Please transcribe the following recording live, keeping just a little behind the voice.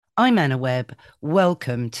I'm Anna Webb.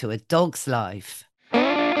 Welcome to A Dog's Life.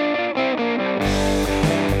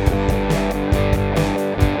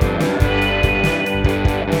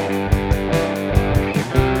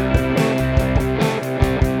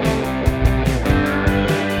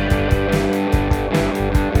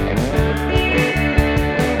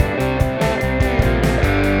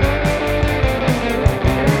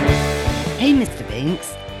 Hey, Mr.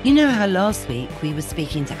 Binks. You know how last week we were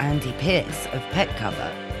speaking to Andy Pierce of Pet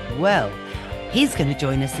Cover? Well, he's going to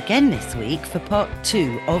join us again this week for part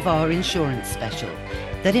 2 of our insurance special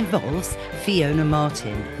that involves Fiona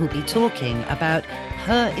Martin, who'll be talking about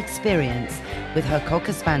her experience with her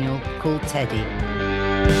Cocker Spaniel called Teddy.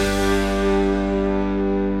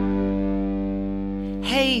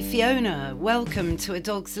 Hey, Fiona, welcome to A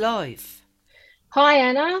Dog's Life. Hi,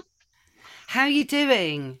 Anna. How are you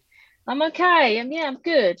doing? I'm okay. I'm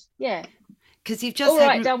good. Yeah. Because you've just All had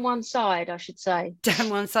right, down one side, I should say.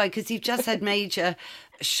 down one side, because you've just had major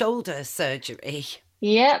shoulder surgery.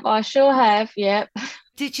 Yep, I sure have. Yep.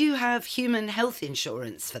 Did you have human health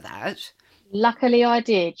insurance for that? Luckily, I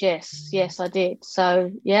did. Yes, yes, I did.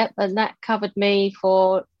 So, yep, and that covered me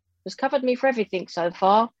for everything so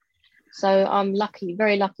far. So I'm lucky,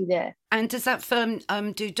 very lucky there. And does that firm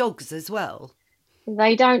do dogs as well?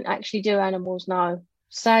 They don't actually do animals, no.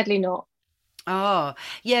 Sadly not. Ah,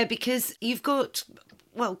 yeah, because you've got,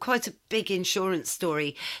 well, quite a big insurance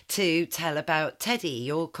story to tell about Teddy,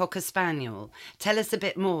 your Cocker Spaniel. Tell us a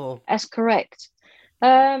bit more. That's correct.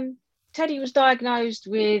 Um, Teddy was diagnosed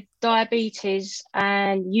with diabetes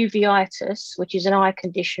and uveitis, which is an eye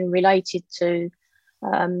condition related to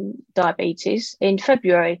diabetes, in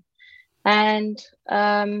February. And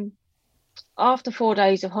after 4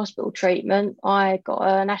 days of hospital treatment, I got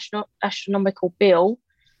an astronomical bill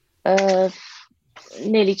of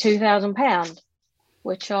nearly £2,000,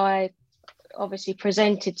 which I obviously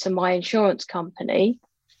presented to my insurance company,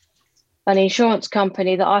 an insurance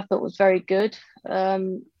company that I thought was very good.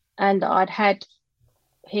 And I'd had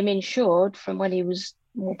him insured from when he was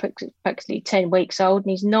practically 10 weeks old,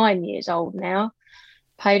 and he's 9 years old now.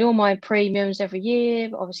 Paid all my premiums every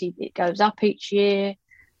year. Obviously, it goes up each year.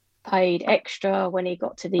 Paid extra when he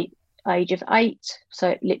got to the age of 8, so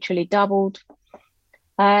it literally doubled.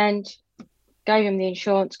 And gave him the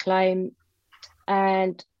insurance claim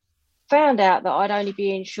and found out that I'd only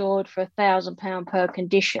be insured for £1,000 per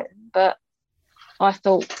condition. But I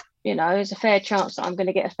thought, there's a fair chance that I'm going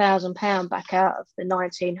to get £1,000 back out of the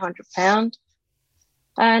 £1,900.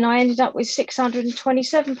 And I ended up with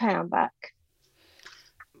 £627 back.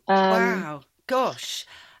 Wow, gosh.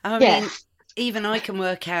 I Yeah, mean, even I can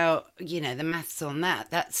work out, the maths on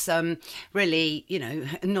that. That's really,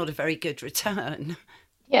 not a very good return.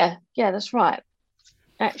 yeah, that's right.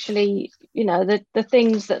 Actually, the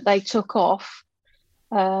things that they took off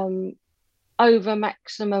um, over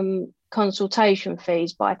maximum consultation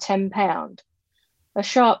fees by £10, a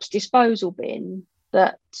Sharps disposal bin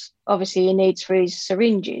that obviously he needs for his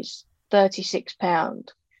syringes, £36,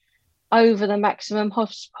 over the maximum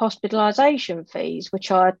hospitalisation fees, which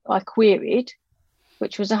I queried,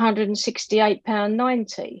 which was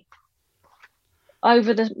 £168.90,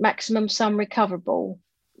 over the maximum sum recoverable.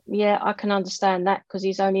 Yeah, I can understand that because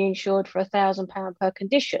he's only insured for £1,000 per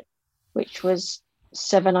condition, which was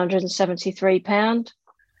 £773.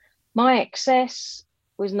 My excess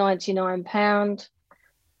was £99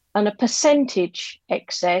 and a percentage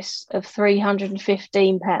excess of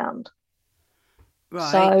 £315.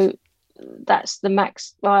 Right. So that's the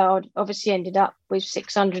max. I obviously ended up with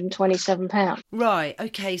 £627. Right.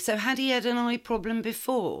 Okay. So had he had an eye problem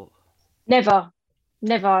before? Never,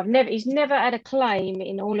 never. He's never had a claim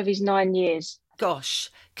in all of his 9 years. Gosh,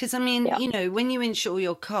 because I mean, Yeah, when you insure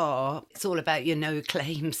your car, it's all about your no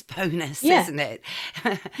claims bonus, yeah, isn't it?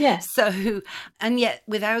 yeah, So, and yet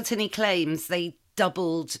without any claims, they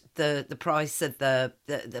doubled the price of the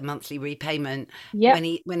monthly repayment yeah.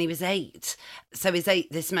 when he was 8. So is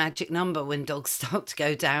 8 this magic number when dogs start to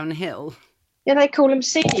go downhill? Yeah, they call them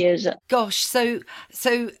seniors. Gosh, so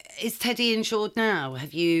is Teddy insured now?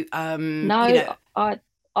 Have you No, I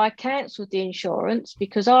cancelled the insurance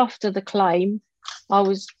because after the claim, I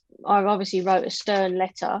was I obviously wrote a stern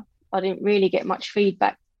letter. I didn't really get much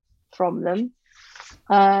feedback from them.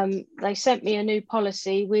 They sent me a new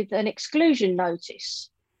policy with an exclusion notice.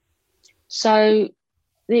 So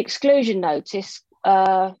the exclusion notice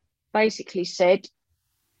basically said,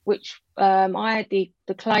 which I had the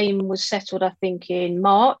claim was settled, I think, in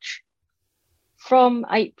March. From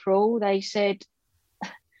April, they said,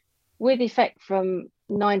 with effect from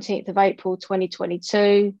 19th of April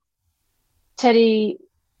 2022, Teddy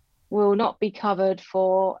will not be covered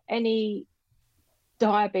for any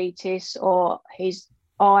diabetes or his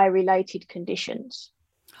eye-related conditions.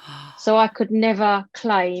 So I could never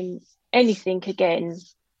claim anything again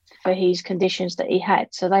for his conditions that he had.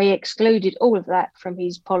 So they excluded all of that from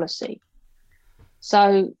his policy.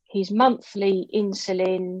 So his monthly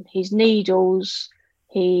insulin, his needles,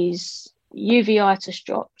 his uveitis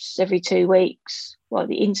drops every 2 weeks, well,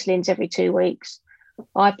 the insulin's every 2 weeks,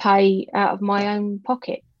 I pay out of my own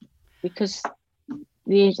pocket because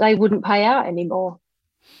they wouldn't pay out anymore.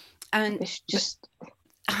 And it's just...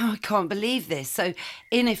 I can't believe this. So,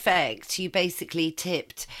 in effect, you basically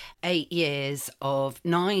tipped 9 years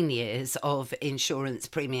of insurance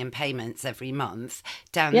premium payments every month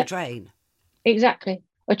down the drain. Exactly.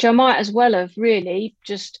 Which I might as well have really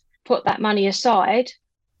just put that money aside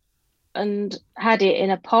and had it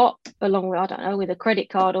in a pot along with, I don't know, with a credit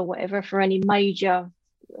card or whatever for any major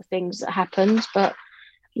things that happened. But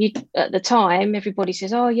at the time, everybody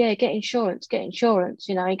says, oh, yeah, get insurance,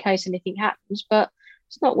 you know, in case anything happens. But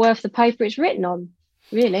it's not worth the paper it's written on,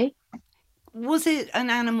 really. Was it an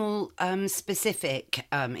animal specific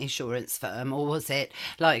insurance firm, or was it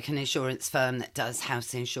like an insurance firm that does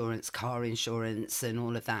house insurance, car insurance and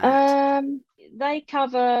all of that? They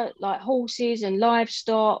cover like horses and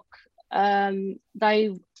livestock. Back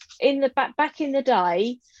in the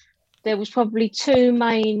day, there was probably 2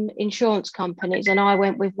 main insurance companies, and I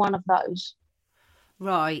went with one of those.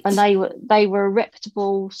 Right. And they were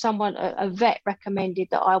reputable. A vet recommended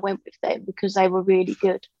that I went with them because they were really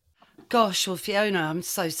good. Gosh, well, Fiona, I'm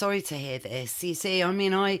so sorry to hear this. You see, I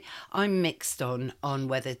mean, I'm mixed on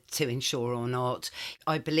whether to insure or not.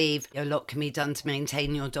 I believe a lot can be done to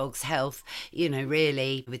maintain your dog's health, you know,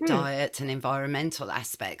 really, with diet and environmental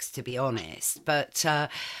aspects, to be honest. But,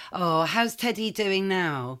 how's Teddy doing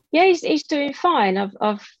now? Yeah, he's doing fine.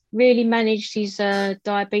 I've really managed his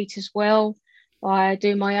diabetes well. I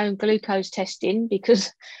do my own glucose testing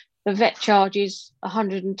because the vet charges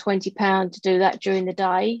 £120 to do that during the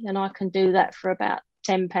day, and I can do that for about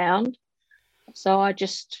 £10. So I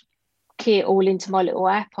just key it all into my little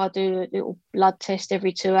app. I do a little blood test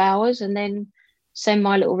every 2 hours and then send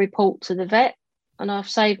my little report to the vet, and I've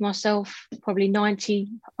saved myself probably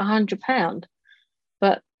 £90-100.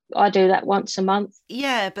 But I do that once a month.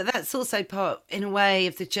 Yeah, but that's also part, in a way,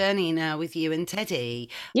 of the journey now with you and Teddy.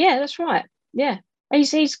 Yeah, that's right. Yeah,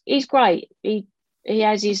 he's great. He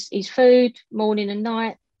has his food morning and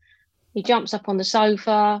night. He jumps up on the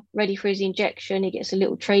sofa, ready for his injection. He gets a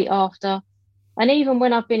little treat after. And even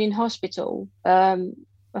when I've been in hospital, a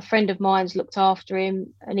friend of mine's looked after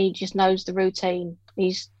him, and he just knows the routine.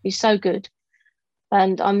 He's so good.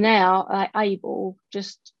 And I'm now able,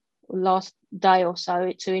 just last day or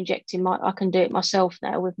so, to inject him. I can do it myself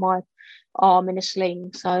now with my arm in a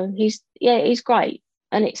sling. So he's great.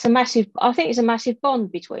 And I think it's a massive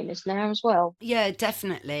bond between us now as well. Yeah,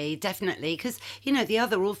 definitely. Because, you know, the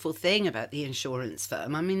other awful thing about the insurance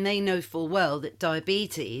firm, I mean, they know full well that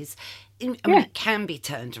diabetes, it can be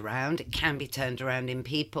turned around. It can be turned around in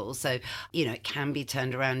people. So, you know, it can be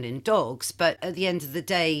turned around in dogs. But at the end of the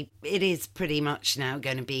day, it is pretty much now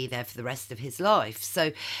going to be there for the rest of his life.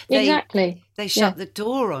 So they shut the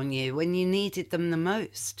door on you when you needed them the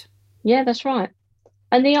most. Yeah, that's right.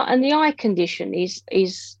 And the eye condition is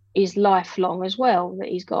lifelong as well that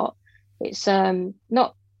he's got. It's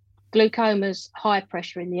not glaucoma's high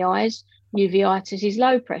pressure in the eyes, uveitis is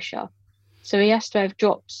low pressure. So he has to have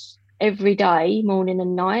drops every day, morning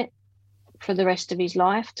and night, for the rest of his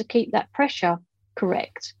life to keep that pressure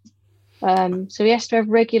correct. So he has to have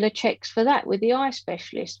regular checks for that with the eye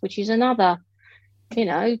specialist, which is another, you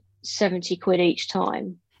know, £70 each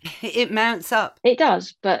time. It mounts up. It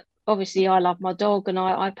does, but obviously I love my dog and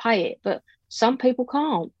I pay it, but some people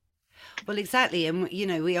can't. Well, exactly. And, you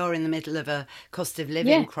know, we are in the middle of a cost of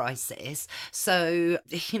living crisis. So,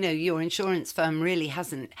 you know, your insurance firm really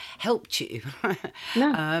hasn't helped you,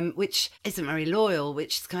 No. Which isn't very loyal,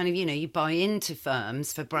 which is kind of, you know, you buy into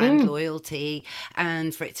firms for brand loyalty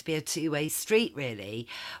and for it to be a two-way street, really.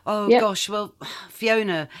 Oh, gosh. Well,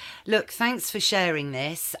 Fiona, look, thanks for sharing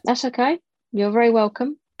this. That's okay. You're very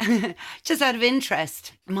welcome. Just out of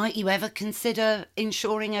interest, might you ever consider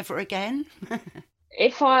insuring ever again?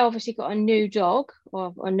 If I obviously got a new dog,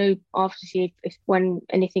 or obviously if when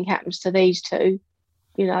anything happens to these two,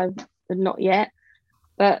 you know, but not yet.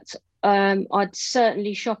 But I'd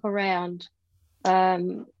certainly shop around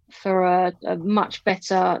for a much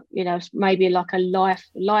better, you know, maybe like a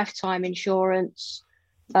lifetime insurance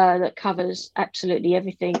that covers absolutely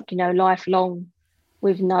everything, you know, lifelong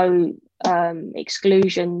with no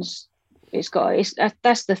exclusions. That's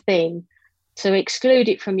the thing, to exclude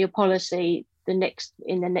it from your policy in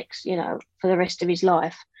the next, you know, for the rest of his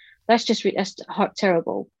life.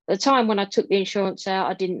 terrible. At the time when I took the insurance out,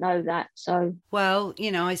 I didn't know that. So, well,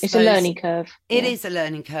 I suppose it's a learning curve. It is a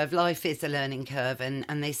learning curve. Life is a learning curve, and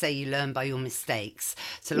they say you learn by your mistakes,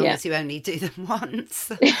 so long as you only do them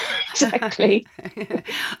once. Exactly.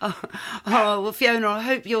 oh, well, Fiona, I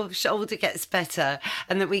hope your shoulder gets better,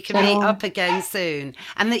 and that we can meet up again soon,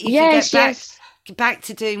 and that you can get back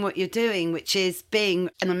to doing what you're doing, which is being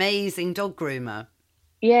an amazing dog groomer.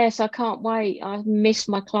 Yes, I can't wait. I miss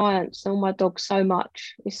my clients and my dogs so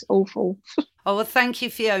much. It's awful. Oh, well, thank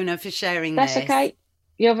you, Fiona, for sharing this. That's okay.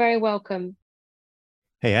 You're very welcome.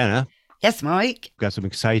 Hey, Anna. Yes, Mike? Got some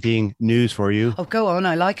exciting news for you. Oh, go on.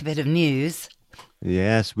 I like a bit of news.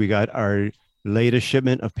 Yes, we got our latest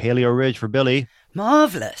shipment of Paleo Ridge for Billy.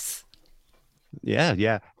 Marvelous.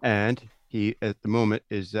 Yeah. And he, at the moment,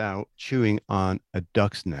 is out chewing on a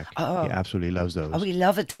duck's neck. Oh. He absolutely loves those. Oh, we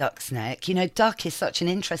love a duck's neck. Duck is such an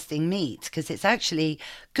interesting meat because it's actually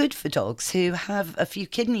good for dogs who have a few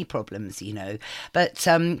kidney problems, But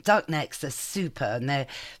duck necks are super and they're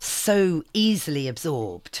so easily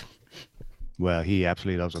absorbed. Well, he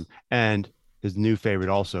absolutely loves them. And his new favorite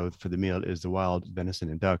also for the meal is the wild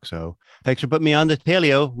venison and duck. So thanks for putting me on the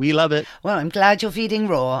paleo. We love it. Well, I'm glad you're feeding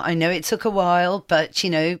raw. I know it took a while, but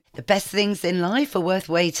the best things in life are worth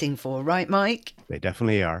waiting for, right, Mike? They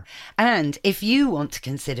definitely are. And if you want to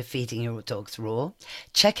consider feeding your dogs raw,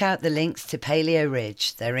 check out the links to Paleo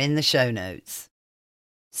Ridge. They're in the show notes.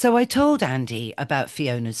 So I told Andy about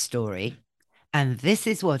Fiona's story, and this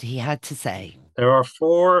is what he had to say. There are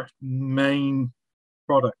 4 main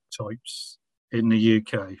product types in the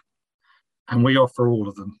UK, and we offer all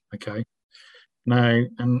of them. Okay. Now,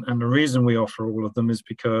 and the reason we offer all of them is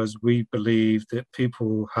because we believe that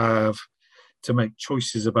people have to make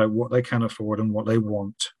choices about what they can afford and what they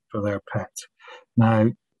want for their pet.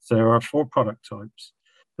 Now, there are 4 product types.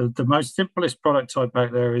 The most simplest product type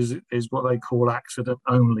out there is what they call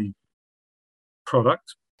accident-only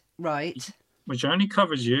product. Right. Which only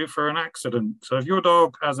covers you for an accident. So if your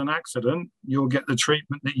dog has an accident, you'll get the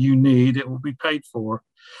treatment that you need. It will be paid for.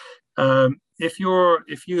 If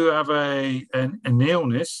you have an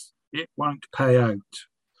illness, it won't pay out.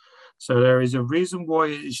 So there is a reason why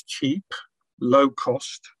it is cheap, low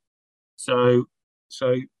cost. So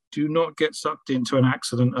do not get sucked into an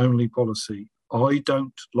accident-only policy. I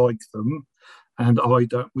don't like them, and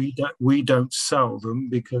we don't sell them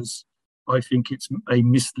because I think it's a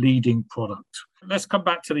misleading product. Let's come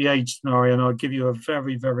back to the age scenario, and I'll give you a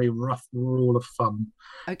very, very rough rule of thumb.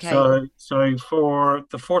 Okay. So for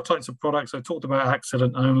the 4 types of products, I talked about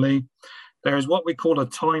accident only. There is what we call a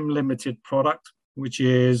time-limited product, which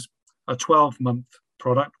is a 12-month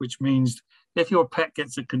product, which means if your pet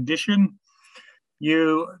gets a condition,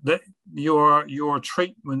 your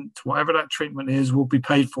treatment, whatever that treatment is, will be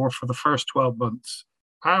paid for the first 12 months.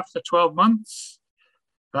 After 12 months,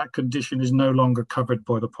 that condition is no longer covered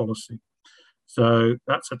by the policy. So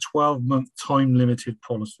that's a 12-month time-limited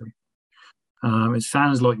policy. It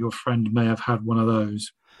sounds like your friend may have had one of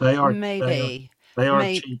those. They are maybe they are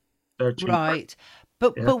cheap. They're cheaper. Right.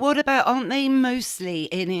 But what about, aren't they mostly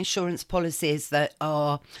in insurance policies that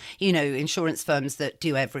are, insurance firms that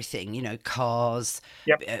do everything, cars,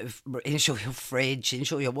 insure your fridge,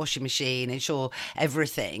 insure your washing machine, insure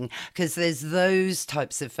everything? Because there's those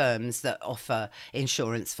types of firms that offer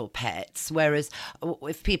insurance for pets. Whereas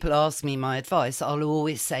if people ask me my advice, I'll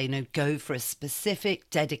always say, go for a specific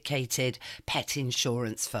dedicated pet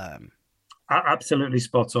insurance firm. Absolutely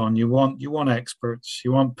spot on. You want experts.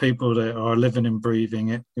 You want people that are living and breathing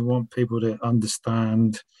it. You want people that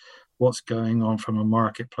understand what's going on from a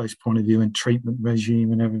marketplace point of view and treatment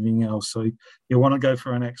regime and everything else. So you want to go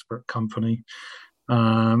for an expert company.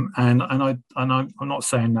 And I'm not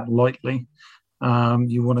saying that lightly.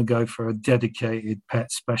 You want to go for a dedicated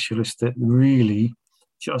pet specialist that really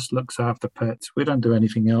just looks after pets. We don't do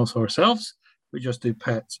anything else ourselves. We just do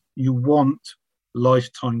pets. You want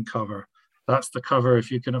lifetime cover. That's the cover,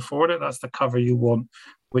 if you can afford it, that's the cover you want,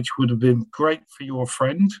 which would have been great for your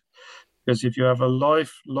friend, because if you have a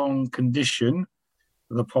lifelong condition,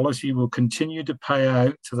 the policy will continue to pay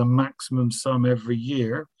out to the maximum sum every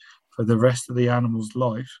year for the rest of the animal's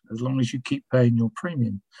life, as long as you keep paying your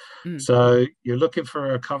premium. So you're looking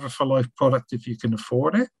for a cover for life product if you can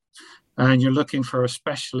afford it, and you're looking for a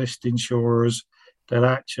specialist insurers that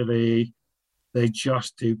actually, they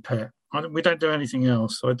just do pet. We don't do anything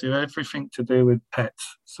else. I do everything to do with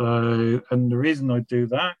pets. So, and the reason I do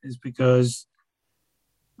that is because,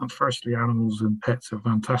 firstly, animals and pets are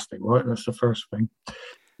fantastic, right? That's the first thing.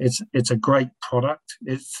 It's a great product.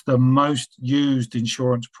 It's the most used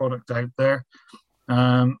insurance product out there.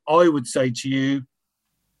 I would say to you,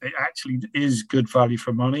 it actually is good value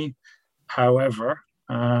for money. However,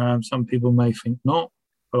 some people may think not,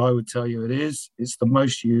 but I would tell you it is. It's the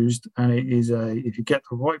most used, and it is if you get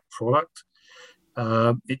the right product,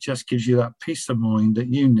 it just gives you that peace of mind that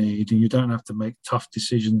you need, and you don't have to make tough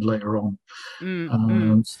decisions later on.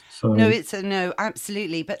 No,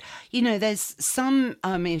 absolutely. But there's some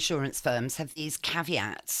insurance firms have these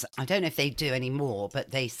caveats. I don't know if they do anymore,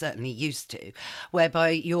 but they certainly used to, whereby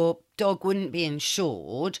your dog wouldn't be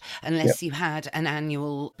insured unless you had an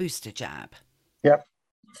annual booster jab. Yep.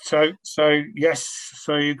 So yes.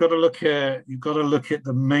 So you've got to look at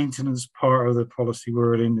the maintenance part of the policy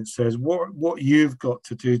wording that says what you've got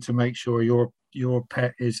to do to make sure your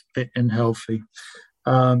pet is fit and healthy.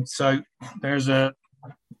 So there's every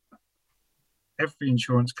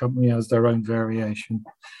insurance company has their own variation,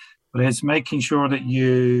 but it's making sure that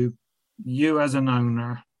you as an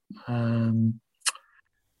owner,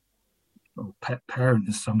 or pet parent,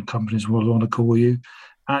 as some companies will want to call you,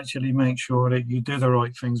 actually make sure that you do the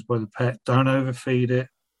right things by the pet. Don't overfeed it.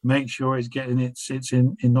 Make sure it's getting its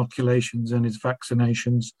inoculations and its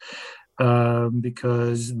vaccinations,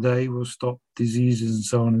 because they will stop diseases and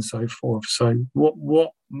so on and so forth. So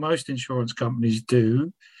what most insurance companies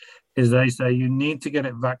do is they say you need to get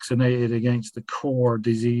it vaccinated against the core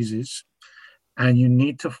diseases, and you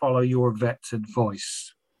need to follow your vet's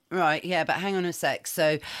advice. Right, yeah, but hang on a sec.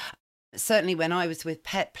 So certainly when I was with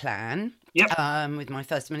Pet Plan, with my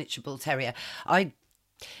first miniature bull terrier, I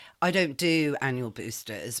don't do annual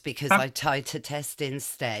boosters because I titer test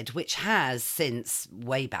instead, which has since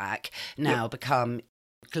way back now become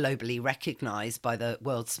globally recognised by the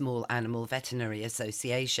World Small Animal Veterinary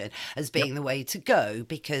Association as being the way to go,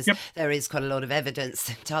 because there is quite a lot of evidence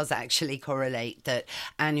that does actually correlate that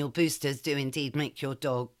annual boosters do indeed make your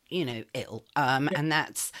dog, ill. And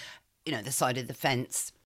that's, the side of the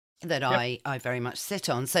fence that I very much sit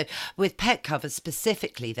on. So with pet cover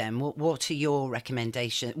specifically then, what are your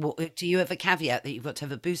recommendations? Do you have a caveat that you've got to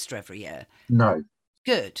have a booster every year? No.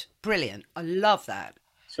 Good. Brilliant. I love that.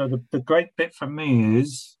 So the great bit for me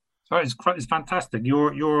is, it's fantastic.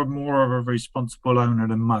 You're more of a responsible owner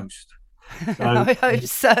than most. So, I hope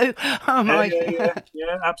so. Oh my God.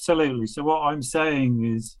 Yeah, absolutely. So what I'm saying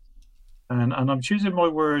is, and I'm choosing my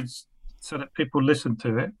words so that people listen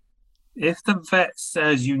to it. If the vet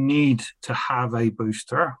says you need to have a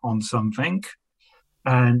booster on something,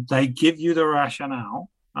 and they give you the rationale,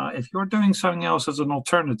 if you're doing something else as an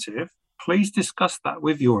alternative, please discuss that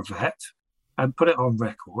with your vet and put it on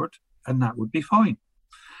record, and that would be fine.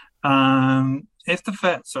 If the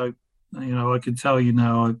vet, I can tell you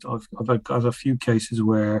now, I've had a few cases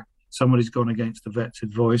where somebody's gone against the vet's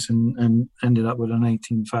advice and ended up with an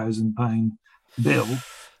 £18,000 bill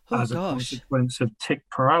as a consequence of tick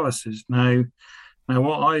paralysis. Now,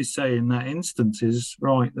 what I say in that instance is,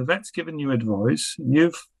 right, the vet's given you advice.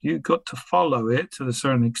 You've got to follow it to a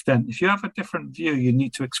certain extent. If you have a different view, you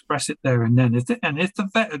need to express it there and then. If the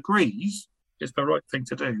vet agrees it's the right thing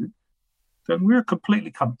to do, then we're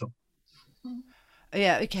completely comfortable.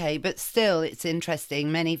 Yeah, okay, but still, it's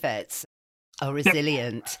interesting. Many vets are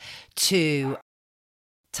resilient to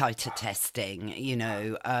titer testing,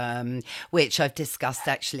 which I've discussed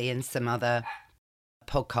actually in some other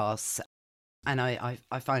podcasts. And I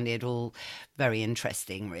find it all very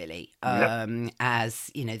interesting, really,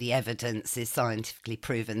 as, the evidence is scientifically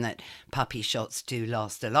proven that puppy shots do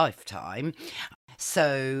last a lifetime.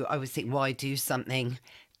 So I was thinking, why do something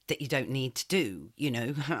that you don't need to do,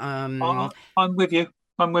 I'm with you.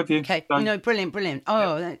 Okay. No, brilliant.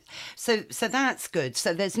 Oh, so that's good.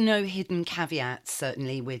 So there's no hidden caveats,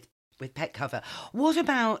 certainly, with pet cover. What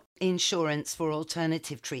about insurance for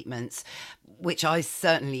alternative treatments, which I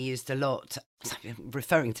certainly used a lot? I'm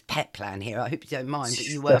referring to Pet Plan here. I hope you don't mind, but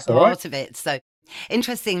you were part of it. So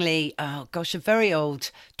interestingly, a very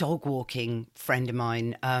old dog walking friend of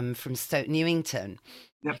mine from Stoke Newington.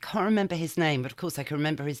 I can't remember his name, but of course I can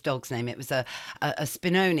remember his dog's name. It was a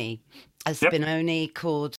Spinoni, Spinoni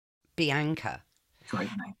called Bianca. Great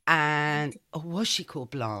name. And was she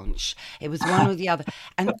called Blanche? It was one or the other.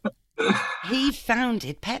 And he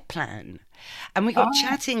founded Pet Plan. And we got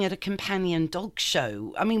chatting at a companion dog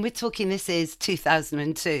show. I mean, we're talking, this is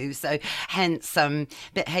 2002, so hence a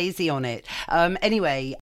bit hazy on it.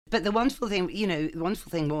 Anyway, but the wonderful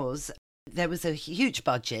thing was there was a huge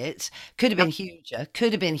budget, could have been huger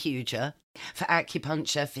for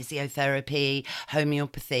acupuncture, physiotherapy,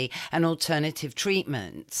 homeopathy, and alternative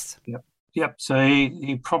treatments. Yep. So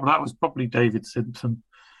that was probably David Simpson.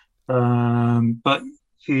 But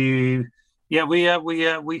we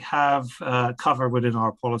have cover within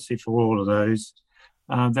our policy for all of those.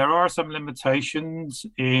 There are some limitations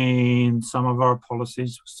in some of our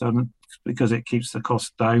policies, so because it keeps the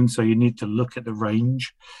cost down, so you need to look at the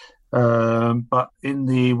range. But in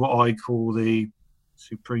the what I call the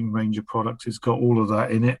Supreme range of products, it's got all of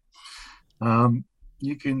that in it. The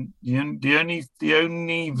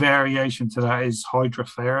only variation to that is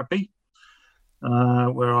hydrotherapy,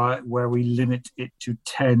 where we limit it to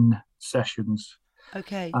 10 sessions.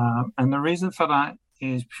 Okay. And the reason for that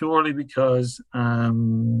is purely because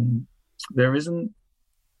there isn't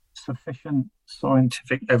sufficient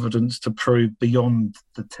scientific evidence to prove beyond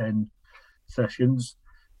the 10 sessions.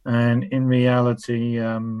 And in reality,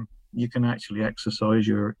 you can actually exercise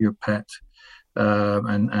your pet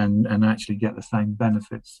and actually get the same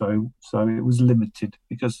benefits. So it was limited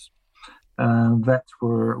because vets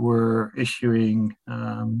were issuing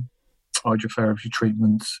hydrotherapy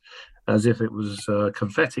treatments as if it was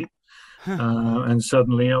confetti. And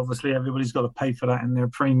suddenly, obviously, everybody's got to pay for that in their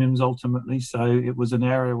premiums ultimately. So it was an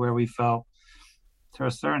area where we felt, to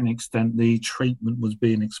a certain extent, the treatment was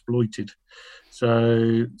being exploited.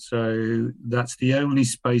 So that's the only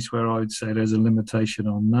space where I would say there's a limitation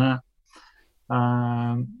on that.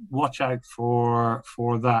 Watch out for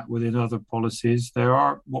that within other policies. There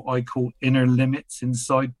are what I call inner limits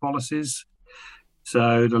inside policies.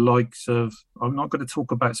 So the likes of, I'm not going to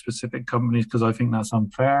talk about specific companies because I think that's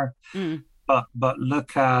unfair, but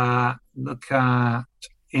look at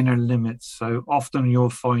inner limits. So often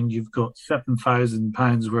you'll find you've got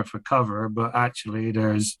 £7,000 worth of cover, but actually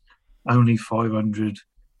there's only £500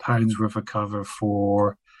 worth of cover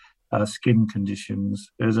for skin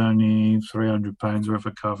conditions. There's only £300 worth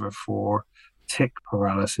of cover for tick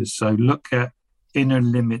paralysis. So look at inner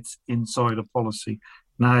limits inside a policy.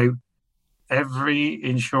 Now, every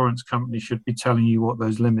insurance company should be telling you what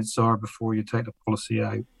those limits are before you take the policy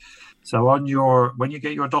out. So when you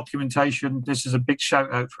get your documentation, this is a big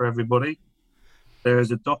shout out for everybody. There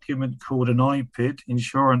is a document called an IPID,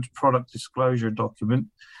 Insurance Product Disclosure Document.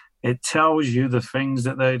 It tells you the things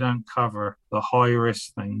that they don't cover, the high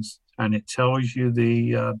risk things, and it tells you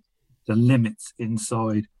the limits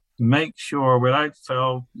inside. Make sure without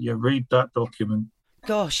fail you read that document.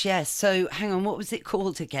 Gosh, yes. So hang on, what was it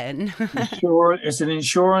called again? It's an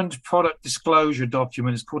Insurance Product Disclosure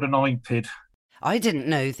Document. It's called an IPID. I didn't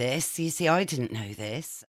know this. You see, I didn't know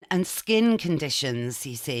this. And skin conditions,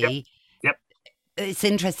 you see. Yep. It's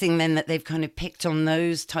interesting then that they've kind of picked on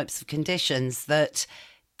those types of conditions that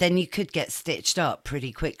then you could get stitched up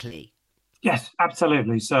pretty quickly. Yes,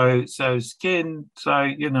 absolutely. So skin,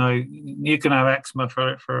 you can have eczema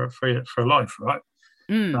for life, right?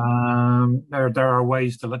 There are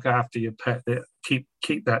ways to look after your pet that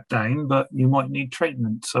keep that down, but you might need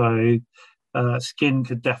treatment. So skin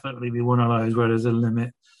could definitely be one of those where there's a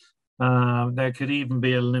limit. There could even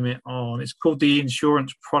be a limit on, it's called the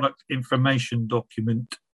Insurance Product Information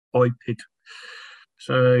Document, IPID.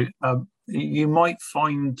 So you might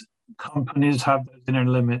find companies have those inner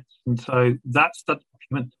limits, and so that's the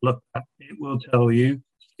document to look at. It will tell you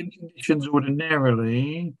skin conditions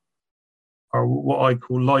ordinarily are what I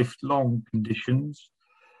call lifelong conditions.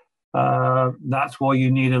 That's why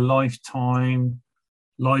you need a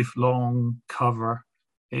lifelong cover.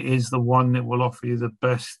 It is the one that will offer you the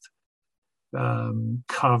best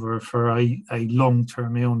cover for a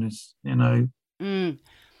long-term illness, Yeah,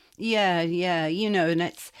 and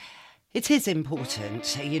it is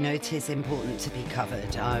important, it is important to be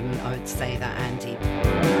covered. I would say that, Andy.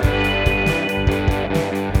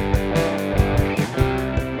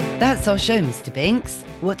 That's our show, Mr. Binks.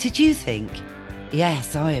 What did you think?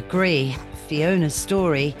 Yes, I agree. Fiona's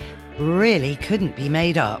story really couldn't be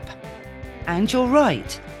made up. And you're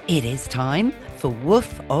right, it is time for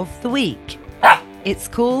Woof of the Week. It's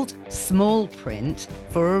called small print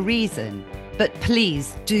for a reason, but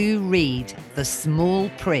please do read the small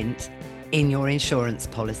print in your insurance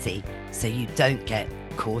policy so you don't get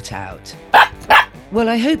caught out. Well,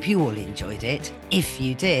 I hope you all enjoyed it. If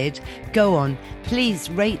you did, go on, please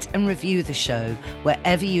rate and review the show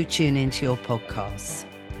wherever you tune into your podcasts.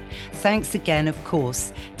 Thanks again, of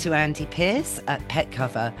course, to Andy Pierce at Pet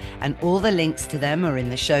Cover, and all the links to them are in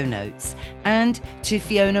the show notes, and to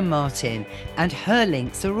Fiona Martin, and her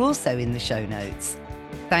links are also in the show notes.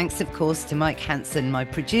 Thanks, of course, to Mike Hansen, my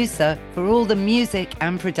producer, for all the music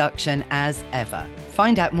and production as ever.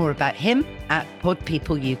 Find out more about him at Pod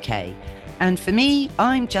People UK. And for me,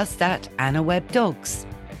 I'm just at Anna Webb Dogs.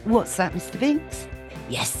 What's that, Mr. Binks?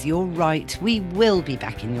 Yes, you're right. We will be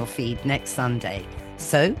back in your feed next Sunday.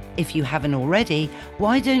 So, if you haven't already,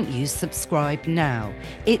 why don't you subscribe now?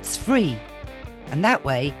 It's free. And that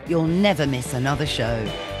way, you'll never miss another show.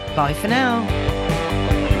 Bye for now.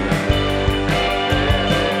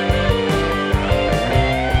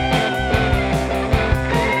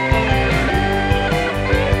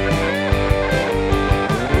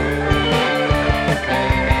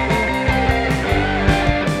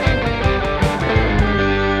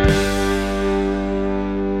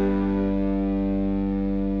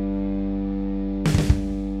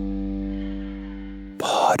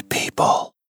 Pod people.